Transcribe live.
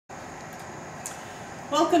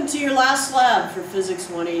Welcome to your last lab for Physics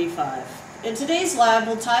 185. In today's lab,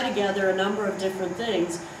 we'll tie together a number of different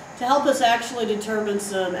things to help us actually determine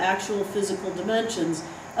some actual physical dimensions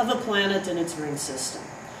of a planet and its ring system.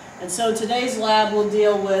 And so today's lab will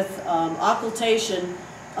deal with occultation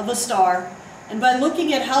of a star, and by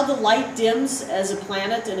looking at how the light dims as a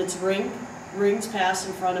planet and its rings pass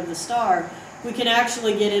in front of the star, we can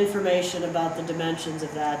actually get information about the dimensions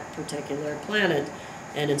of that particular planet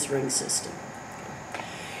and its ring system.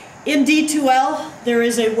 In D2L, there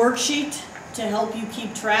is a worksheet to help you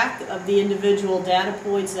keep track of the individual data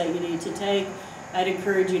points that you need to take. I'd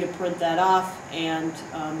encourage you to print that off and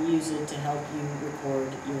use it to help you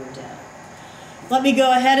record your data. Let me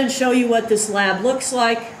go ahead and show you what this lab looks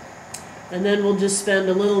like, and then we'll just spend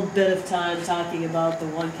a little bit of time talking about the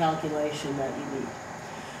one calculation that you need.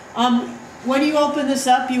 When you open this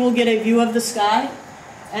up, you will get a view of the sky,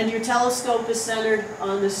 and your telescope is centered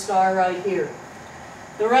on this star right here.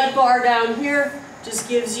 The red bar down here just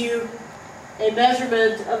gives you a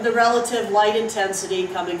measurement of the relative light intensity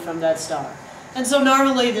coming from that star. And so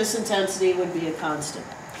normally this intensity would be a constant.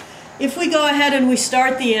 If we go ahead and we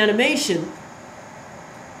start the animation,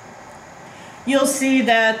 you'll see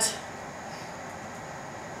that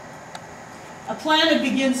a planet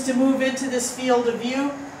begins to move into this field of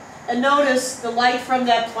view, and notice the light from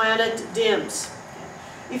that planet dims.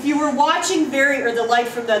 If you were watching the light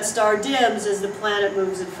from that star dims as the planet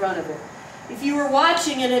moves in front of it. If you were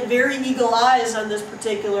watching and had very eagle eyes on this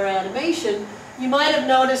particular animation, you might have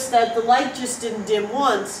noticed that the light just didn't dim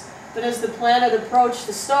once, but as the planet approached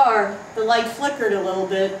the star, the light flickered a little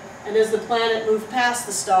bit, and as the planet moved past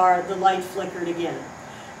the star, the light flickered again.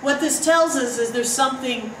 What this tells us is there's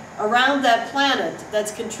something around that planet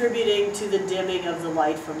that's contributing to the dimming of the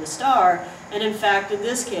light from the star, and in fact, in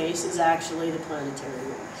this case, is actually the planetary rings.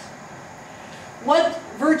 What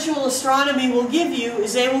virtual astronomy will give you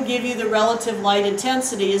is they will give you the relative light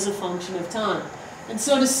intensity as a function of time. And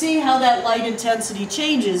so to see how that light intensity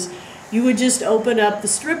changes, you would just open up the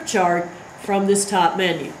strip chart from this top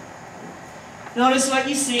menu. Notice what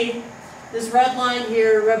you see. This red line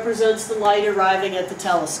here represents the light arriving at the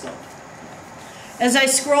telescope. As I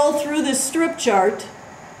scroll through this strip chart,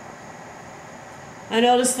 I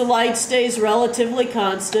notice the light stays relatively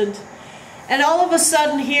constant. And all of a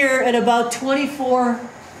sudden here at about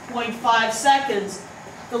 24.5 seconds,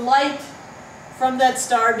 the light from that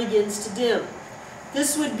star begins to dim.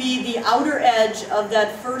 This would be the outer edge of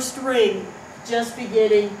that first ring just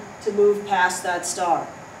beginning to move past that star.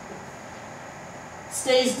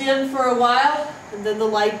 Stays dim for a while, and then the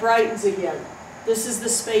light brightens again. This is the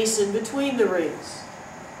space in between the rings.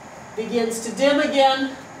 Begins to dim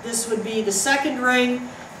again. This would be the second ring.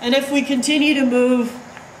 And if we continue to move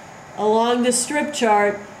along the strip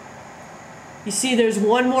chart, you see there's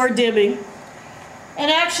one more dimming. And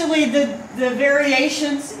actually the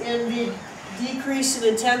variations in the decrease in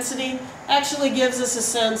intensity actually gives us a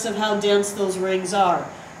sense of how dense those rings are.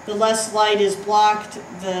 The less light is blocked,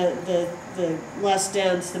 the less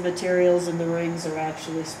dense the materials in the rings are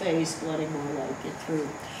actually spaced, letting more light get through.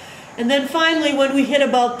 And then finally, when we hit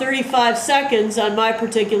about 35 seconds on my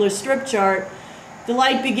particular strip chart, the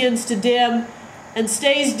light begins to dim and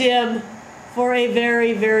stays dim for a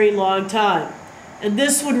very, very long time. And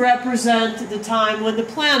this would represent the time when the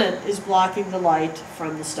planet is blocking the light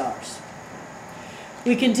from the stars.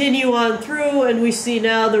 We continue on through, and we see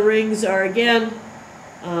now the rings are again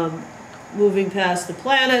moving past the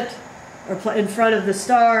planet, or in front of the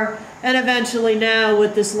star, and eventually now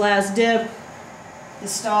with this last dip,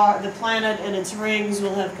 the planet and its rings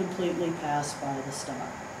will have completely passed by the star.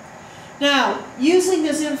 Now, using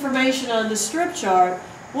this information on the strip chart,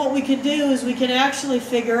 what we can do is we can actually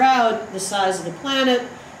figure out the size of the planet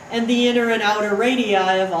and the inner and outer radii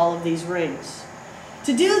of all of these rings.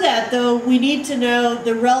 To do that, though, we need to know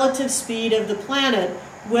the relative speed of the planet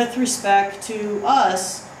with respect to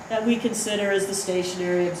us that we consider as the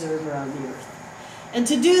stationary observer on the Earth. And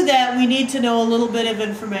to do that, we need to know a little bit of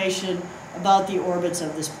information about the orbits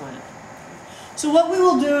of this planet. So what we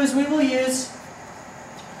will do is we will use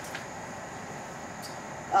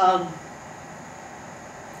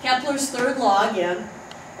Kepler's third law again,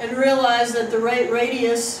 and realize that the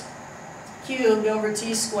radius cubed over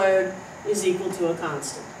t squared is equal to a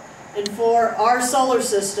constant. And for our solar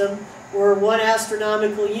system, or one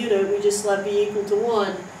astronomical unit, we just let b equal to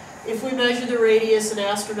 1. If we measure the radius in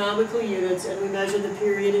astronomical units and we measure the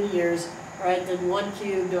period in years, right, then 1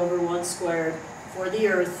 cubed over 1 squared for the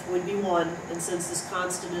Earth would be 1, and since this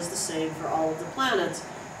constant is the same for all of the planets,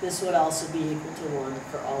 this would also be equal to 1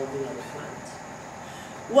 for all of the other planets.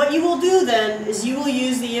 What you will do then is you will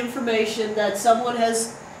use the information that someone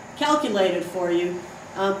has calculated for you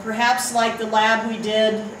Perhaps like the lab we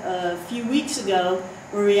did a few weeks ago,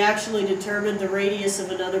 where we actually determined the radius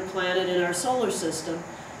of another planet in our solar system.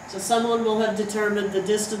 So someone will have determined the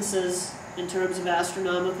distances in terms of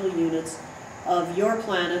astronomical units of your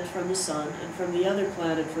planet from the sun and from the other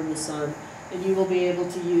planet from the sun, and you will be able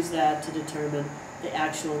to use that to determine the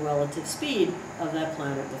actual relative speed of that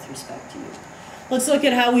planet with respect to you. Let's look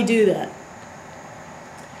at how we do that.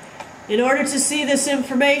 In order to see this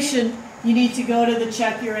information, you need to go to the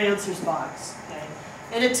check your answers box. Okay?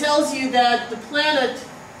 And it tells you that the planet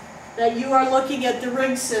that you are looking at, the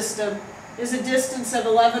ring system, is a distance of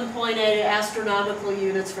 11.8 astronomical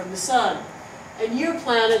units from the sun. And your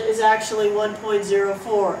planet is actually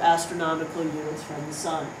 1.04 astronomical units from the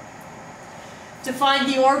sun. To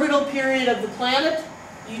find the orbital period of the planet,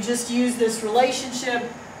 you just use this relationship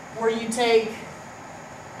where you take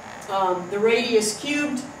the radius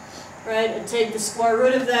cubed, right, and take the square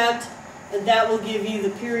root of that, and that will give you the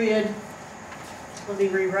period. Let me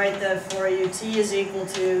rewrite that for you. T is equal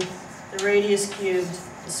to the radius cubed,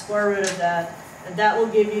 the square root of that, and that will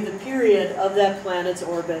give you the period of that planet's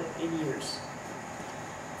orbit in years.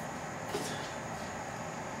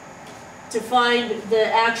 To find the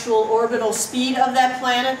actual orbital speed of that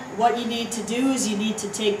planet, what you need to do is you need to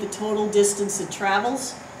take the total distance it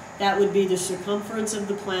travels. That would be the circumference of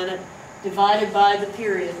the planet divided by the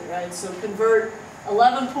period, right? So convert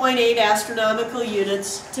 11.8 astronomical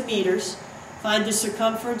units to meters. Find the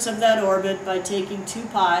circumference of that orbit by taking 2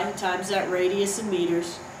 pi times that radius in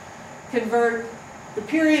meters. Convert the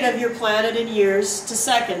period of your planet in years to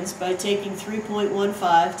seconds by taking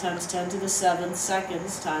 3.15 times 10 to the 7th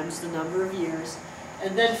seconds times the number of years.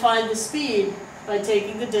 And then find the speed by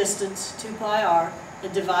taking the distance, 2 pi r,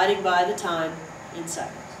 and dividing by the time in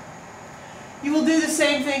seconds. You will do the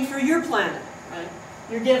same thing for your planet, right?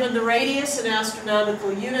 You're given the radius in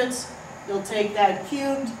astronomical units. You'll take that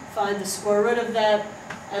cubed, find the square root of that,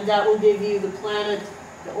 and that will give you the planet,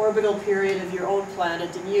 the orbital period of your own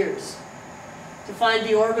planet in years. To find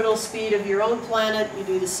the orbital speed of your own planet, you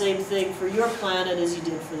do the same thing for your planet as you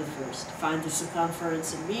did for the first. Find the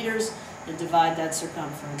circumference in meters and divide that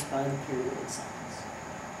circumference by the period in seconds.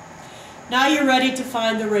 Now you're ready to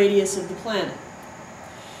find the radius of the planet.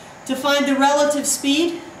 To find the relative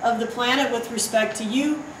speed of the planet with respect to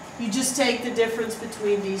you, you just take the difference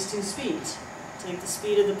between these two speeds. Take the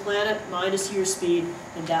speed of the planet minus your speed,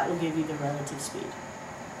 and that will give you the relative speed.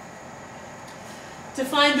 To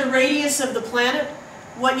find the radius of the planet,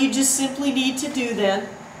 what you just simply need to do then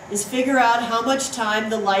is figure out how much time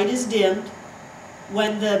the light is dimmed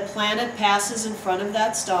when the planet passes in front of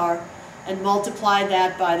that star and multiply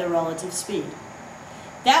that by the relative speed.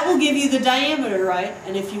 That will give you the diameter, right?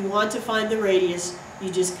 And if you want to find the radius,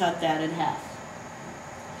 you just cut that in half.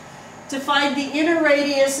 To find the inner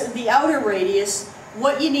radius and the outer radius,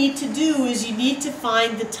 what you need to do is you need to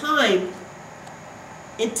find the time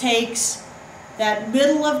it takes that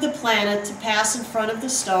middle of the planet to pass in front of the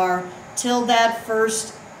star till that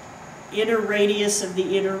first inner radius of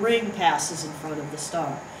the inner ring passes in front of the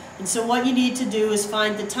star. And so what you need to do is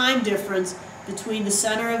find the time difference between the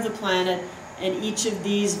center of the planet and each of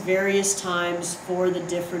these various times for the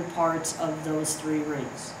different parts of those 3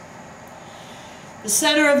 rings. The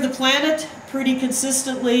center of the planet, pretty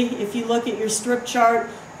consistently, if you look at your strip chart,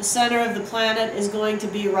 the center of the planet is going to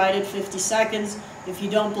be right at 50 seconds. If you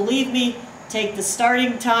don't believe me, take the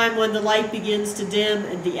starting time when the light begins to dim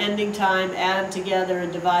and the ending time, add them together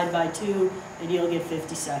and divide by 2, and you'll get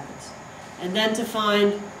 50 seconds. And then to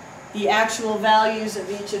find the actual values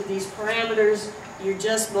of each of these parameters, you're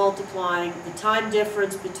just multiplying the time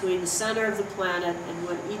difference between the center of the planet and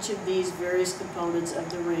when each of these various components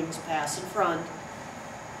of the rings pass in front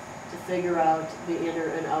to figure out the inner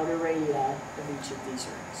and outer radii of each of these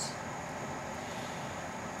rings.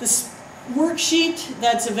 This worksheet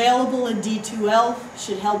that's available in D2L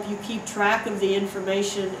should help you keep track of the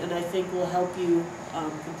information, and I think will help you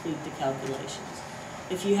complete the calculations.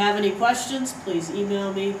 If you have any questions, please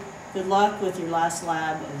email me. Good luck with your last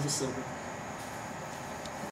lab of the summer.